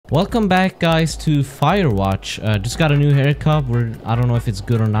Welcome back, guys, to Firewatch. Just got a new haircut. I don't know if it's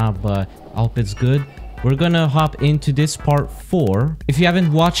good or not, but I hope it's good. We're gonna hop into this part 4. If you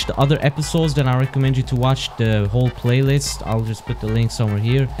haven't watched the other episodes, then I recommend you to watch the whole playlist. I'll just put the link somewhere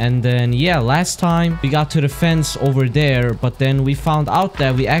here. And then, yeah, last time we got to the fence over there, but then we found out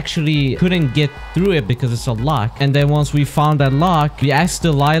that we actually couldn't get through it because it's a lock. And then once we found that lock, we asked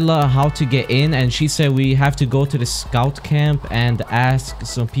Delilah how to get in, and she said we have to go to the scout camp and ask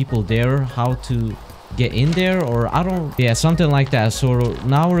some people there how to get in there, or I don't, yeah, something like that. So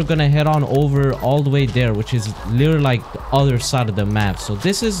now we're gonna head on over all the way there, which is literally like the other side of the map. So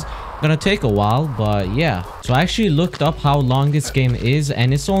this is gonna take a while, but yeah. So I actually looked up how long this game is,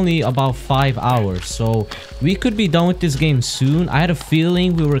 and it's only about 5 hours, so we could be done with this game soon. I had a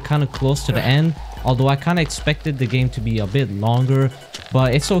feeling we were kind of close to the end, although I kind of expected the game to be a bit longer,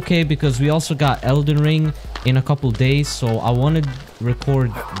 but it's okay because we also got Elden Ring in a couple days, so I wanted to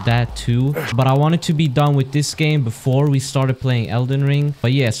record that too, but I wanted to be done with this game before we started playing Elden Ring.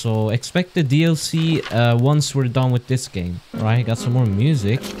 But yeah, so expect the DLC once we're done with this game. All right, got some more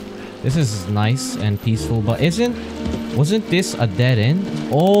music. This is nice and peaceful, but wasn't this a dead end?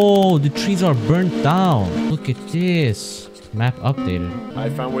 Oh, the trees are burnt down. Look at this. Map updated. I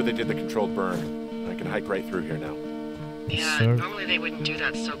found where they did the controlled burn. I can hike right through here now. Yeah, normally they wouldn't do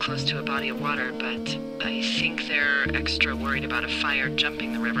that so close to a body of water, but I think they're extra worried about a fire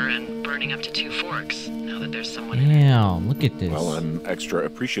jumping the river and burning up to 2 forks, now that there's someone in it. Damn, look at this. Well, I'm extra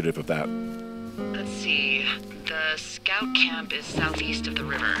appreciative of that. Let's see. The scout camp is southeast of the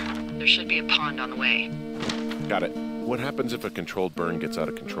river. There should be a pond on the way. Got it. What happens if a controlled burn gets out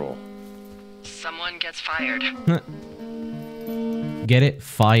of control? Someone gets fired. Get it?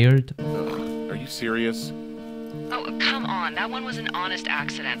 Fired? Are you serious? Oh, come on. That one was an honest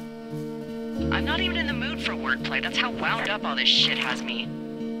accident. I'm not even in the mood for wordplay. That's how wound up all this shit has me.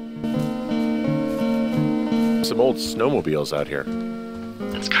 Some old snowmobiles out here.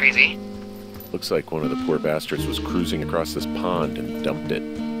 That's crazy. Looks like one of the poor bastards was cruising across this pond and dumped it.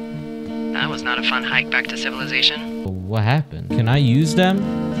 That was not a fun hike back to civilization. What happened? Can I use them?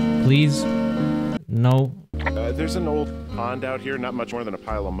 Please? No. There's an old pond out here, not much more than a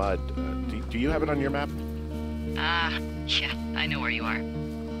pile of mud. Do you have it on your map? Yeah, I know where you are.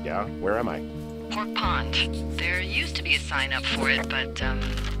 Yeah? Where am I? Pork Pond. There used to be a sign up for it, but,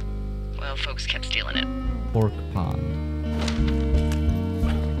 well, folks kept stealing it. Pork Pond.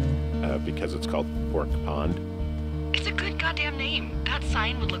 Because it's called Pork Pond. It's a good goddamn name. That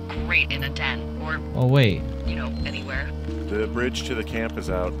sign would look great in a den, or... Oh, wait. You know, anywhere. The bridge to the camp is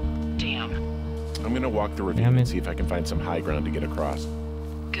out. Damn. I'm gonna walk the ravine and see if I can find some high ground to get across.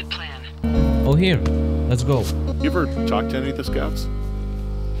 Good plan. Oh, here. Let's go. You ever talk to any of the scouts?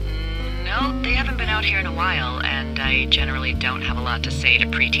 No, they haven't been out here in a while, and I generally don't have a lot to say to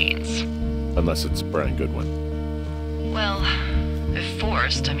preteens. Unless it's Brian Goodwin. Well, if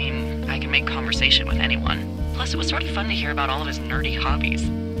forced, I mean, I can make conversation with anyone. Plus, it was sort of fun to hear about all of his nerdy hobbies.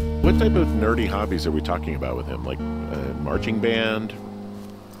 What type of nerdy hobbies are we talking about with him? Like marching band?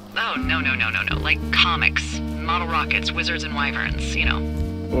 Oh, no. Like comics, model rockets, wizards and wyverns, you know.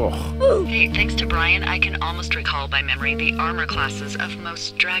 Oh. Hey, thanks to Brian, I can almost recall by memory the armor classes of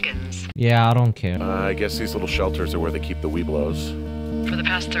most dragons. Yeah, I don't care. I guess these little shelters are where they keep the Weeblos. For the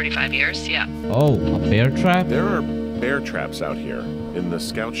past 35 years, yeah. Oh, a bear trap? There are bear traps out here in the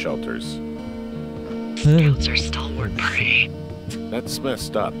scout shelters. Scouts are stalwart prey. That's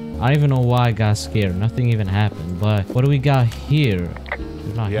messed up. I don't even know why I got scared. Nothing even happened. But what do we got here?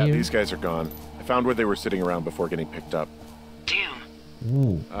 Not Yeah, here. these guys are gone. I found where they were sitting around before getting picked up. Damn.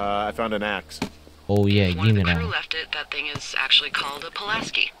 Ooh. I found an axe. Oh yeah, If one give of me the crew that. left it, that thing is actually called a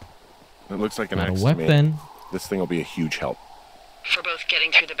Pulaski. It looks like an Got a axe to weapon. me. This thing will be a huge help. For both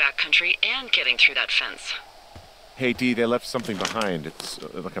getting through the backcountry and getting through that fence. Hey, D, they left something behind. It's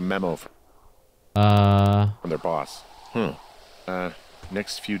like a memo from their boss.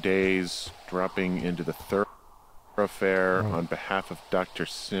 Next few days, dropping into the thoroughfare on behalf of Dr.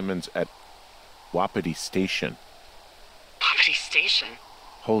 Simmons at Wapiti Station. Wapiti Station?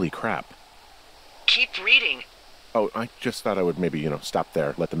 Holy crap. Keep reading. Oh, I just thought I would maybe, stop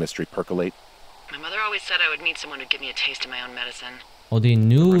there, let the mystery percolate. My mother always said I would meet someone who'd give me a taste of my own medicine. Oh, they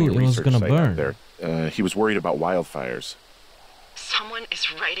knew Running a it was research gonna site out burn. there. He was worried about wildfires. Someone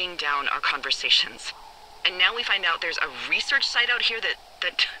is writing down our conversations. And now we find out there's a research site out here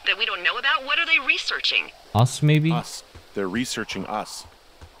that we don't know about? What are they researching? Us, maybe? Us. They're researching us.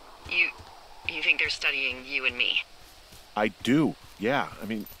 You think they're studying you and me? I do, yeah. I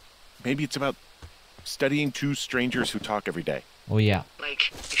mean, maybe it's about studying 2 strangers who talk every day. Oh, yeah.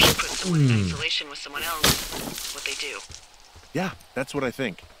 Like, if you put someone in isolation with someone else, what they do. Yeah, that's what I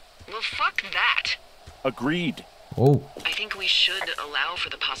think. Well, fuck that. Agreed. Oh. I think we should allow for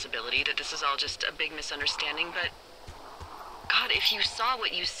the possibility that this is all just a big misunderstanding, but... God, if you saw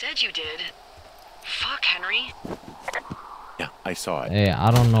what you said you did... Fuck, Henry. Yeah, I saw it. Hey,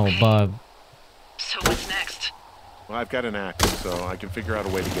 I don't know, but... So what's next? Well, I've got an axe, so I can figure out a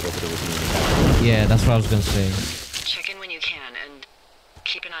way to get over there with you. Yeah, that's what I was gonna say. Check in when you can, and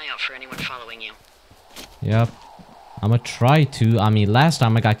keep an eye out for anyone following you. Yep. I'ma try to. I mean, last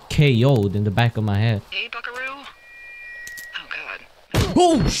time I got KO'd in the back of my head. Hey, Buckaroo? Oh, God.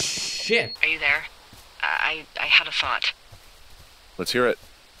 Oh, shit! Are you there? I had a thought. Let's hear it.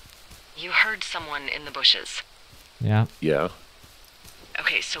 You heard someone in the bushes. Yeah. Yeah.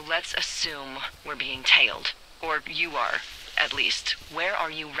 Okay, so let's assume we're being tailed. Or you are, at least. Where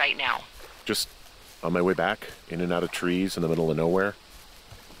are you right now? Just on my way back, in and out of trees in the middle of nowhere.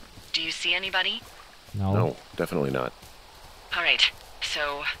 Do you see anybody? No. No, definitely not. All right,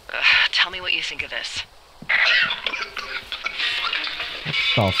 so tell me what you think of this.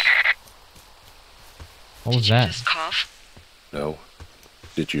 What was Did you that? just cough? No.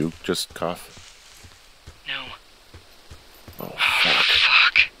 Did you just cough? No. Oh,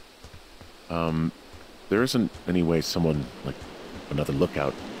 Fuck. there isn't any way someone, like, another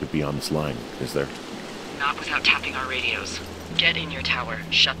lookout could be on this line, is there? Not without tapping our radios. Get in your tower,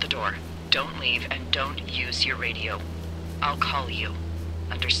 shut the door. Don't leave, and don't use your radio. I'll call you.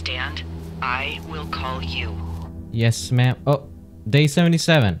 Understand? I will call you. Yes, ma'am. Oh, day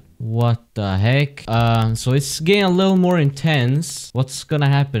 77. What the heck? So it's getting a little more intense. What's gonna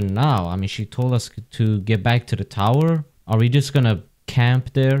happen now? I mean, she told us to get back to the tower. Are we just gonna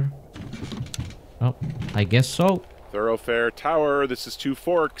camp there? Oh, I guess so. Thoroughfare Tower, this is Two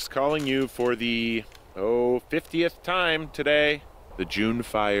Forks calling you for the, 50th time today. The June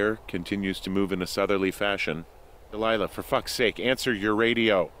fire continues to move in a southerly fashion. Delilah, for fuck's sake, answer your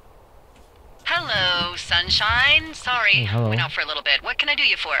radio. Hello, sunshine. Sorry, Oh, hello. went out for a little bit. What can I do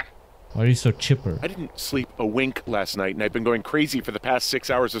you for? Why are you so chipper? I didn't sleep a wink last night, and I've been going crazy for the past 6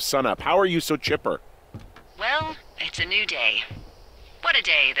 hours of sunup. How are you so chipper? Well, it's a new day. What a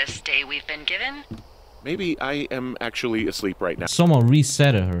day, this day we've been given. Maybe I am actually asleep right now. Someone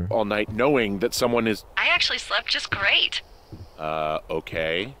resetted her. All night knowing that someone is... I actually slept just great.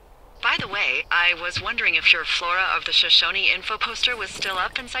 Okay. By the way, I was wondering if your Flora of the Shoshone info poster was still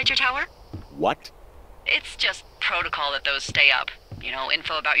up inside your tower? What? It's just protocol that those stay up. You know,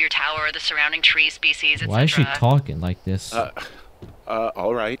 info about your tower, the surrounding tree species, etc. Why is she talking like this?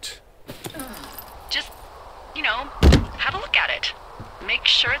 All right. Just, you know, have a look at it. Make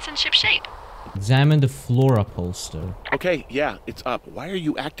sure it's in ship shape. Examine the flora poster. Okay, yeah, it's up. Why are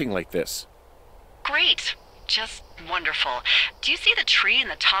you acting like this? Great. Just wonderful. Do you see the tree in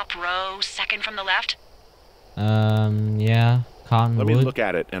the top row, second from the left? Yeah. Cottonwood. Let me look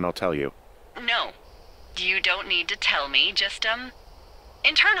at it, and I'll tell you. No. You don't need to tell me. Just,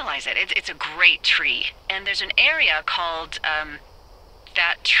 internalize it. It's a great tree. And there's an area called,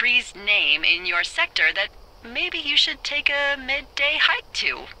 that tree's name in your sector that maybe you should take a midday hike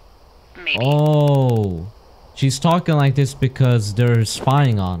to. Maybe. Oh. She's talking like this because they're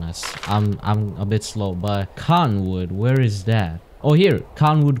spying on us. I'm a bit slow, but Cottonwood, where is that? Oh, here,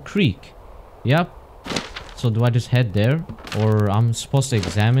 Cottonwood Creek. Yep. So do I just head there? Or I'm supposed to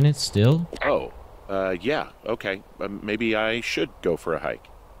examine it still? Oh, yeah, okay. Maybe I should go for a hike.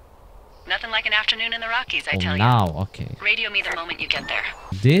 Nothing like an afternoon in the Rockies, I tell you. Now, okay. Radio me the moment you get there.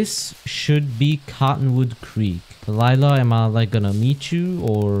 This should be Cottonwood Creek. Delilah, am I like gonna meet you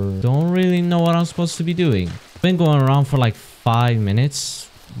or don't really know what I'm supposed to be doing? Been going around for like 5 minutes.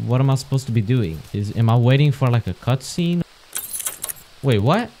 What am I supposed to be doing? Am I waiting for like a cutscene? Wait,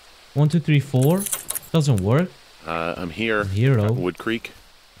 what? 1, 2, 3, 4? Doesn't work. I'm here. Hero. Wood Creek.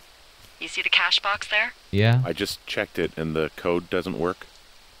 You see the cash box there? Yeah. I just checked it, and the code doesn't work.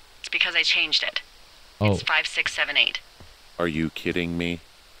 It's because I changed it. Oh. It's 5678. Are you kidding me?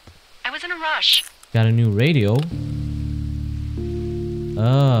 I was in a rush. Got a new radio.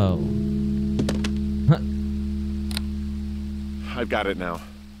 Oh. I've got it now.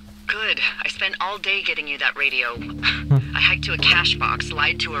 Good. I spent all day getting you that radio. I hiked to a cash box,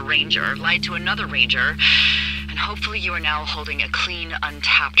 lied to a ranger, lied to another ranger, and hopefully you are now holding a clean,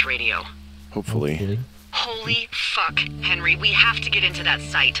 untapped radio. Hopefully. Holy fuck, Henry, we have to get into that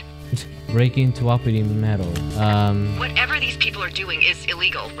site. Break into uppity metal. Whatever these people are doing is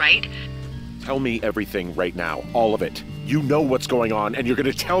illegal, right? Tell me everything right now. All of it. You know what's going on, and you're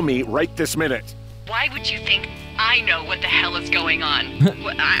gonna tell me right this minute. Why would you think I know what the hell is going on?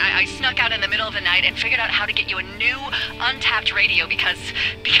 I snuck out in the middle of the night and figured out how to get you a new, untapped radio because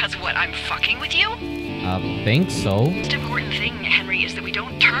what, I'm fucking with you? I think so. The most important thing, Henry, is that we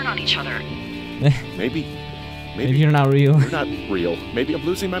don't turn on each other. Maybe You're not real. you're not real. Maybe I'm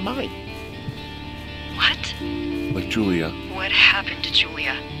losing my mind. What? Like Julia. What happened to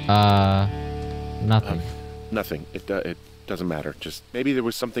Julia? Nothing. Nothing. It doesn't matter. Just maybe there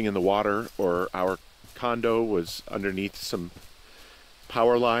was something in the water, or our condo was underneath some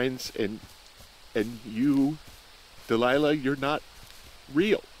power lines, and you, Delilah, you're not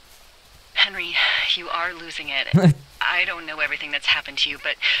real. Henry, you are losing it. I don't know everything that's happened to you,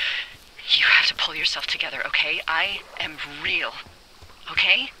 but you have to pull yourself together, okay? I am real.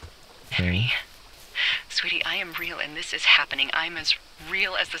 Okay? Henry, sweetie, I am real and this is happening. I'm as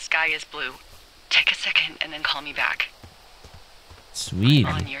real as the sky is blue. Take a second and then call me back. Sweet.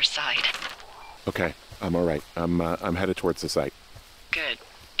 I'm on your side. Okay, I'm all right. I'm headed towards the site. Good.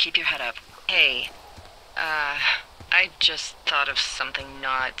 Keep your head up. Hey, I just thought of something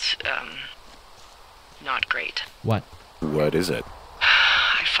not great. What? What is it?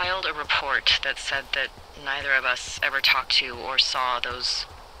 I filed a report that said that neither of us ever talked to or saw those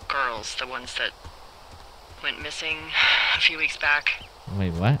girls, the ones that went missing a few weeks back.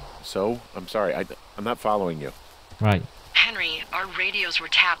 Wait, what? So, I'm sorry. I'm not following you. Right. Henry, our radios were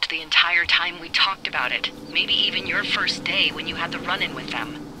tapped the entire time we talked about it. Maybe even your first day when you had the run-in with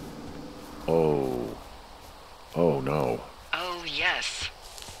them. Oh. Oh, no. Oh, yes.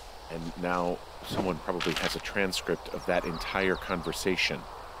 And now someone probably has a transcript of that entire conversation.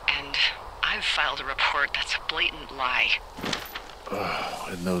 And I've filed a report that's a blatant lie. Oh,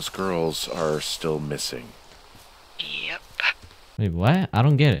 and those girls are still missing. Yep. Wait, what? I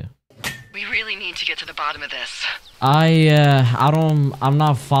don't get it. We really need to get to the bottom of this. I'm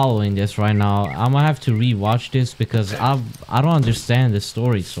not following this right now. I'm gonna have to rewatch this because I don't understand the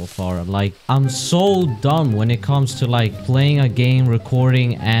story so far. Like, I'm so dumb when it comes to like playing a game,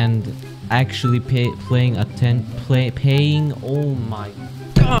 recording, and actually paying. Oh my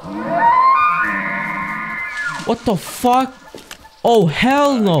god! What the fuck? Oh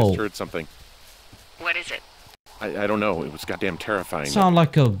hell no! I just heard something. What is it? I don't know. It was goddamn terrifying. Sound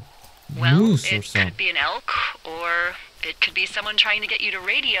like a Well, moose or it something. could be an elk, or it could be someone trying to get you to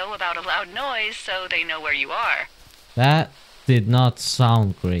radio about a loud noise so they know where you are. That did not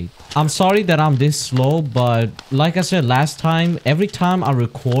sound great. I'm sorry that I'm this slow, but like I said last time, every time I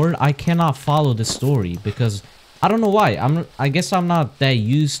record, I cannot follow the story because I don't know why. I guess I'm not that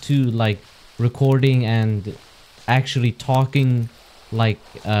used to like recording and actually talking like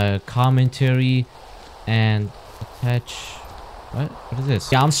commentary and attach. What is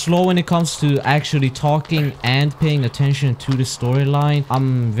this? Yeah, I'm slow when it comes to actually talking and paying attention to the storyline.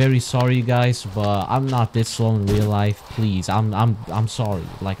 I'm very sorry, guys, but I'm not this slow in real life. Please, I'm sorry.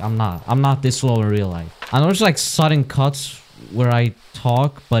 Like, I'm not this slow in real life. I know there's like sudden cuts where I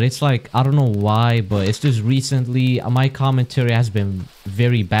talk, but it's like I don't know why, but it's just recently my commentary has been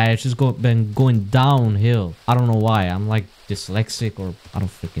very bad. It's just been going downhill. I don't know why. I'm like dyslexic or I don't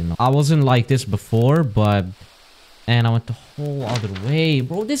freaking know. I wasn't like this before, but. And I went the whole other way.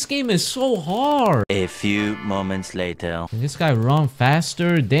 Bro, this game is so hard. A few moments later. Can this guy run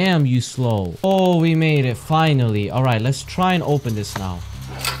faster? Damn, you slow. Oh, we made it. Finally. Alright, let's try and open this now.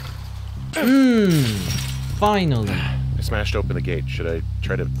 Finally. I smashed open the gate. Should I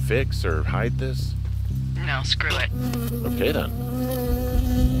try to fix or hide this? No, screw it. Okay, then.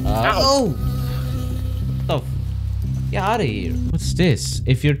 Oh! What the f— Get out of here. What's this?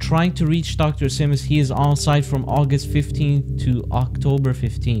 If you're trying to reach Dr. Sims, he is on site from August 15th to October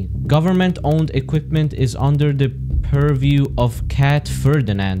 15th. Government-owned equipment is under the purview of Cat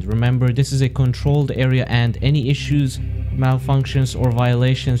Ferdinand. Remember, this is a controlled area and any issues, malfunctions, or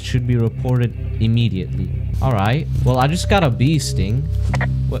violations should be reported immediately. Alright. Well, I just got a bee sting.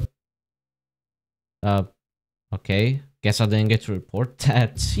 What? Okay. Guess I didn't get to report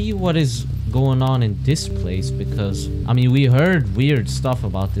that. See what is going on in this place because, I mean, we heard weird stuff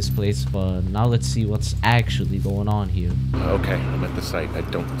about this place, but now let's see what's actually going on here. Okay, I'm at the site. I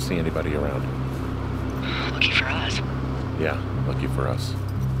don't see anybody around. Lucky for us. Yeah, lucky for us.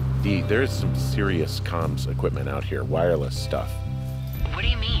 Dee, there's some serious comms equipment out here. Wireless stuff. What do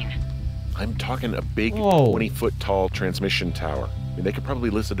you mean? I'm talking a big 'Whoa. 20-foot tall transmission tower. I mean, they could probably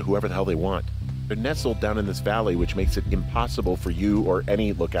listen to whoever the hell they want. They're nestled down in this valley, which makes it impossible for you or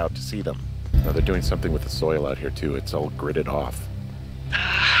any lookout to see them. Now, they're doing something with the soil out here, too. It's all gridded off.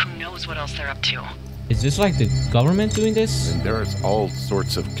 Who knows what else they're up to? Is this like the government doing this? And there's all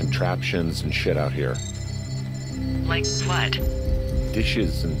sorts of contraptions and shit out here. Like what?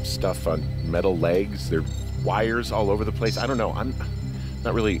 Dishes and stuff on metal legs. There are wires all over the place. I don't know. I'm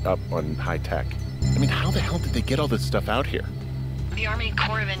not really up on high tech. I mean, how the hell did they get all this stuff out here? The Army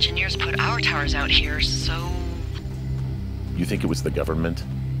Corps of Engineers put our towers out here, so... You think it was the government?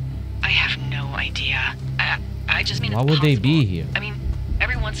 I have no idea. I just mean Why it's would they possible. be here? I mean,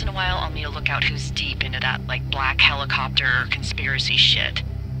 every once in a while I'll meet a lookout who's deep into that, like, black helicopter conspiracy shit.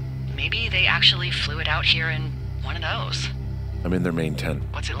 Maybe they actually flew it out here in one of those. I'm in their main tent.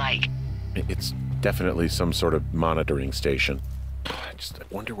 What's it like? It's definitely some sort of monitoring station. I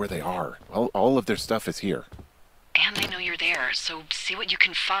wonder where they are. All of their stuff is here. And they know you're there, so see what you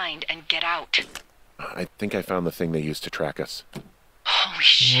can find and get out. I think I found the thing they used to track us. Holy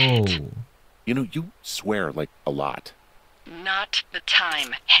shit. Whoa. You know, you swear like a lot. Not the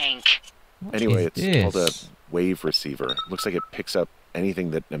time, Hank. What Anyway, is it's called a this? wave receiver. Looks like it picks up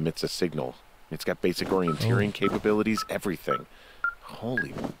anything that emits a signal. It's got basic orienteering capabilities, everything.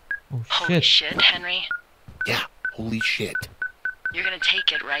 Holy... Oh Holy shit. shit, Henry. Yeah, holy shit. You're gonna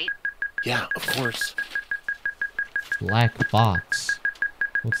take it, right? Yeah, of course. Black box.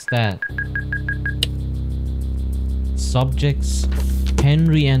 What's that? Subjects: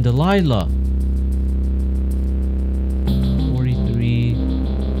 Henry and Delilah. 43,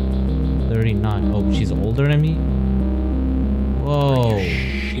 39. Oh, she's older than me? Whoa.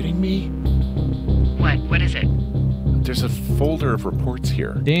 Shitting me? What is it? There's a folder of reports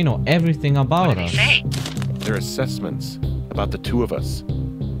here. They know everything What about do they us. say? They're assessments about the two of us.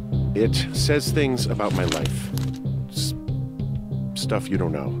 It says things about my life. Stuff you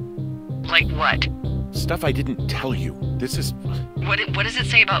don't know. Like what? Stuff I didn't tell you. This is... What does it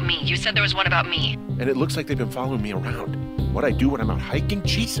say about me? You said there was one about me. And it looks like they've been following me around. What I do when I'm out hiking?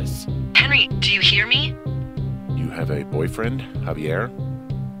 Jesus. Henry, do you hear me? You have a boyfriend, Javier?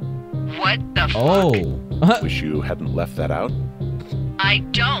 What the Oh. fuck? Wish you hadn't left that out. I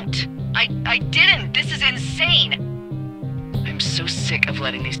don't. I didn't. This is insane. I'm so sick of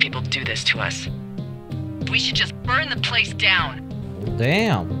letting these people do this to us. We should just burn the place down.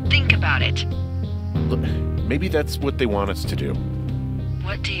 Damn. Think about it. Look, maybe that's what they want us to do.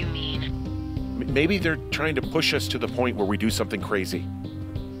 What do you mean? Maybe they're trying to push us to the point where we do something crazy.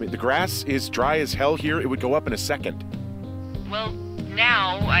 The grass is dry as hell here. It would go up in a second. Well,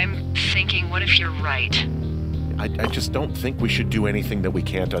 now I'm thinking, what if you're right? I just don't think we should do anything that we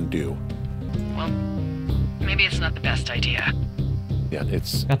can't undo. Well, maybe it's not the best idea. Yeah,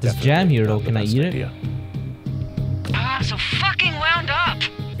 it's Got this definitely jam here, though. not the Can I best eat it? idea. I'm so fucking wound up.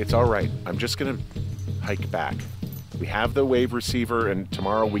 It's all right. I'm just gonna hike back. We have the wave receiver, and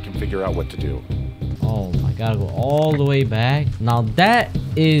tomorrow we can figure out what to do. Oh, I gotta go all the way back. Now that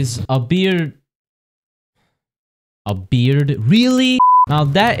is a beard. A beard? Really? Now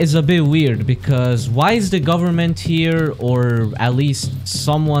that is a bit weird, because why is the government here, or at least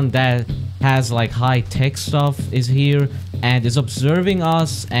someone that has like high tech stuff is here and is observing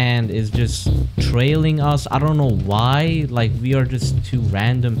us and is just trailing us? I don't know why. Like, we are just two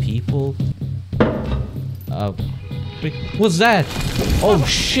random people. What's that? Oh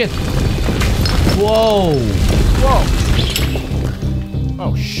shit. Whoa. Whoa!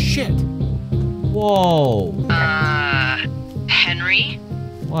 Oh shit! Whoa. Henry?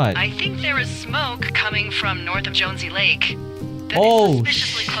 What? I think there is smoke coming from north of Jonesy Lake. That Oh, is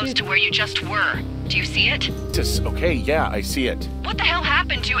suspiciously close shit. to where you just were. Do you see it? Okay, yeah, I see it. What the hell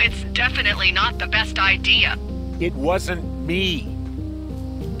happened to you? It's definitely not the best idea. It wasn't me.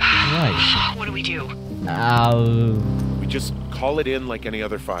 Right. What do we do? We just call it in like any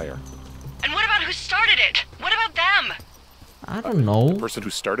other fire. And what about who started it? What about them? I don't know. The person who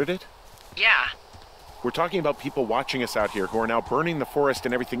started it? Yeah. We're talking about people watching us out here who are now burning the forest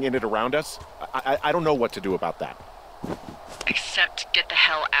and everything in it around us. I don't know what to do about that. Except get the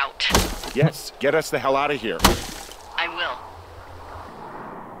hell out. Yes, get us the hell out of here. I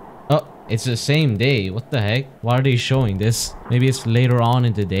will. Oh, it's the same day. What the heck? Why are they showing this? Maybe it's later on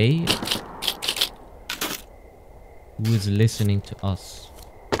in the day? Who is listening to us?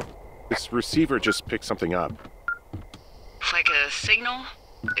 This receiver just picked something up. Like a signal?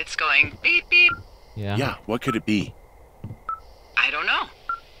 It's going beep beep. Yeah. Yeah, what could it be? I don't know.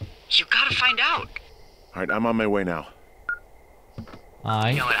 You gotta find out. All right, I'm on my way now.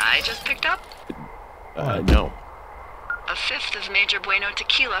 Hi. You know what I just picked up? No. A fifth of Major Bueno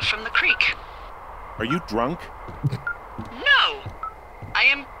tequila from the creek. Are you drunk? No! I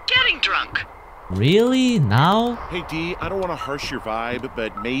am getting drunk. Really? Now? Hey, D, I don't want to harsh your vibe,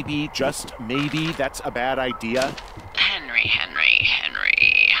 but maybe, just maybe, that's a bad idea. Henry.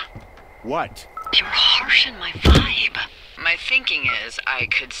 What? You're harshing my vibe. My thinking is I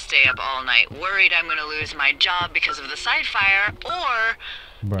could stay up all night worried I'm gonna lose my job because of the side fire, or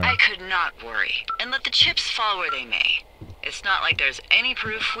Bruh. I could not worry and let the chips fall where they may. It's not like there's any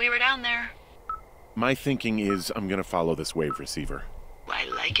proof we were down there. My thinking is I'm gonna follow this wave receiver. I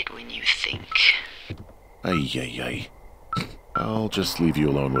like it when you think. Ay, ay, ay. I'll just leave you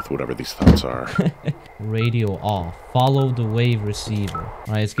alone with whatever these thoughts are. Radio off. Follow the wave receiver.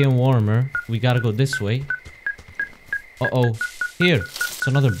 Alright, it's getting warmer. We gotta go this way. Uh-oh. Here. It's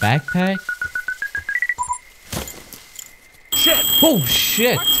another backpack. Shit! Oh,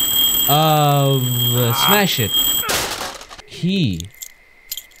 shit! Smash it. Key.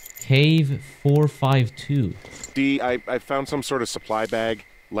 Cave 452. D, I found some sort of supply bag,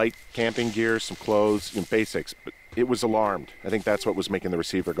 light camping gear, some clothes, basics, but it was alarmed. I think that's what was making the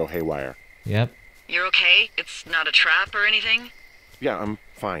receiver go haywire. Yep. You're okay? It's not a trap or anything? Yeah, I'm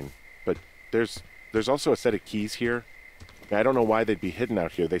fine. But there's also a set of keys here. I don't know why they'd be hidden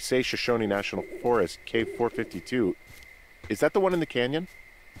out here. They say Shoshone National Forest, Cave 452. Is that the one in the canyon?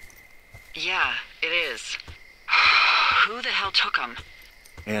 Yeah, it is. Who the hell took them?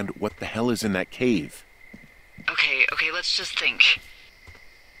 And what the hell is in that cave? Okay, let's just think.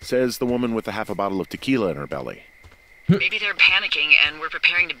 Says the woman with a half a bottle of tequila in her belly. Maybe they're panicking and we're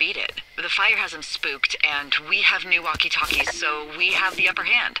preparing to beat it. The fire has them spooked, and we have new walkie-talkies, so we have the upper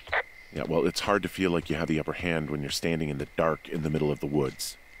hand. Yeah, well, it's hard to feel like you have the upper hand when you're standing in the dark in the middle of the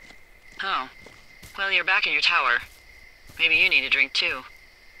woods. Oh. Well, you're back in your tower. Maybe you need a drink, too.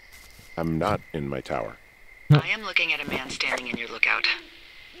 I'm not in my tower. I am looking at a man standing in your lookout.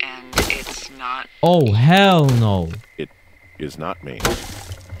 And it's not... Oh, hell no. It is not me.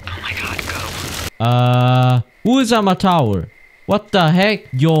 Oh my god, go. Who is at my tower? What the heck?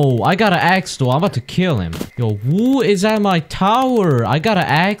 Yo, I got an axe though. I'm about to kill him. Yo, who is at my tower? I got an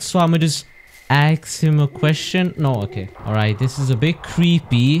axe, so I'm gonna just ask him a question. No, okay. Alright, this is a bit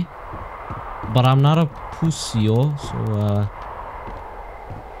creepy. But I'm not a pussy, yo. So,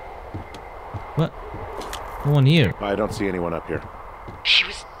 what? No one here. I don't see anyone up here. He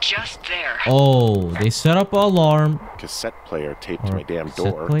was just there. Oh, they set up an alarm. Cassette player taped to my damn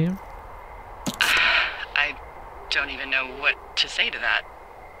Cassette door. player? I don't even know what to say to that.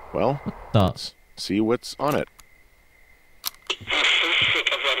 Well, Let's see what's on it. I'm so sick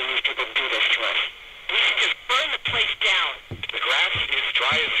of letting these people do this to us. We should just burn the place down. The grass is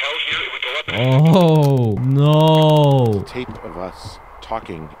dry as hell here. It would go up in Oh, no. Tape of us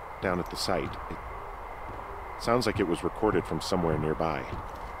talking down at the site. It sounds like it was recorded from somewhere nearby.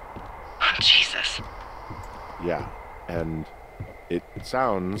 Oh, Jesus. Yeah, and it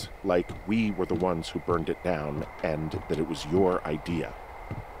sounds like we were the ones who burned it down and that it was your idea.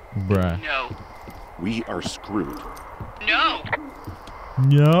 Bruh. No. We are screwed. No!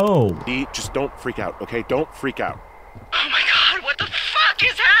 No. D, just don't freak out, okay? Don't freak out. Oh my god, what the fuck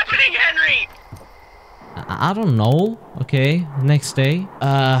is happening, Henry? I don't know. Okay, next day.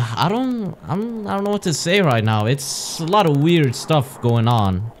 I don't know what to say right now. It's a lot of weird stuff going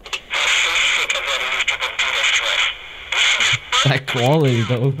on. That quality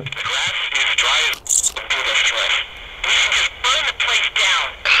though. The grass is dry as do this to us. We should just burn the place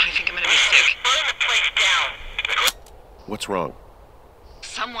down. God, I think I'm gonna be sick. Burn the place down. What's wrong?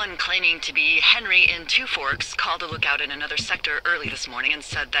 Someone claiming to be Henry in Two Forks called a lookout in another sector early this morning and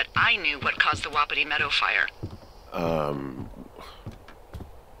said that I knew what caused the Wapiti Meadow fire.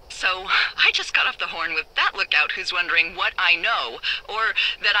 So, I just got off the horn with that lookout who's wondering what I know, or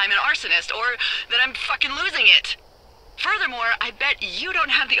that I'm an arsonist, or that I'm fucking losing it. Furthermore, I bet you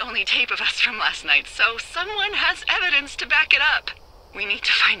don't have the only tape of us from last night, so someone has evidence to back it up. We need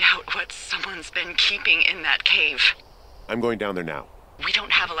to find out what someone's been keeping in that cave. I'm going down there now. We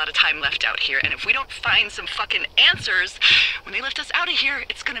don't have a lot of time left out here, and if we don't find some fucking answers, when they lift us out of here,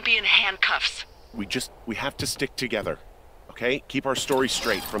 it's gonna be in handcuffs. We have to stick together. Okay? Keep our story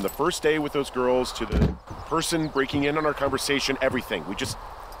straight. From the first day with those girls to the person breaking in on our conversation, everything. We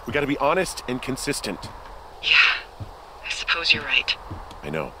gotta be honest and consistent. Yeah, I suppose you're right.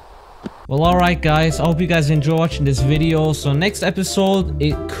 I know. Well, alright guys, I hope you guys enjoy watching this video. So next episode,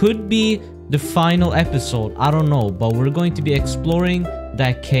 it could be the final episode. I don't know, but we're going to be exploring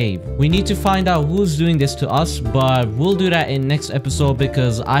that cave. We need to find out who's doing this to us, but we'll do that in next episode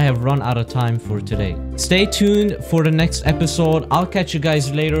because I have run out of time for today. Stay tuned for the next episode. I'll catch you guys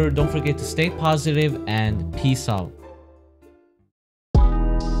later. Don't forget to stay positive and peace out.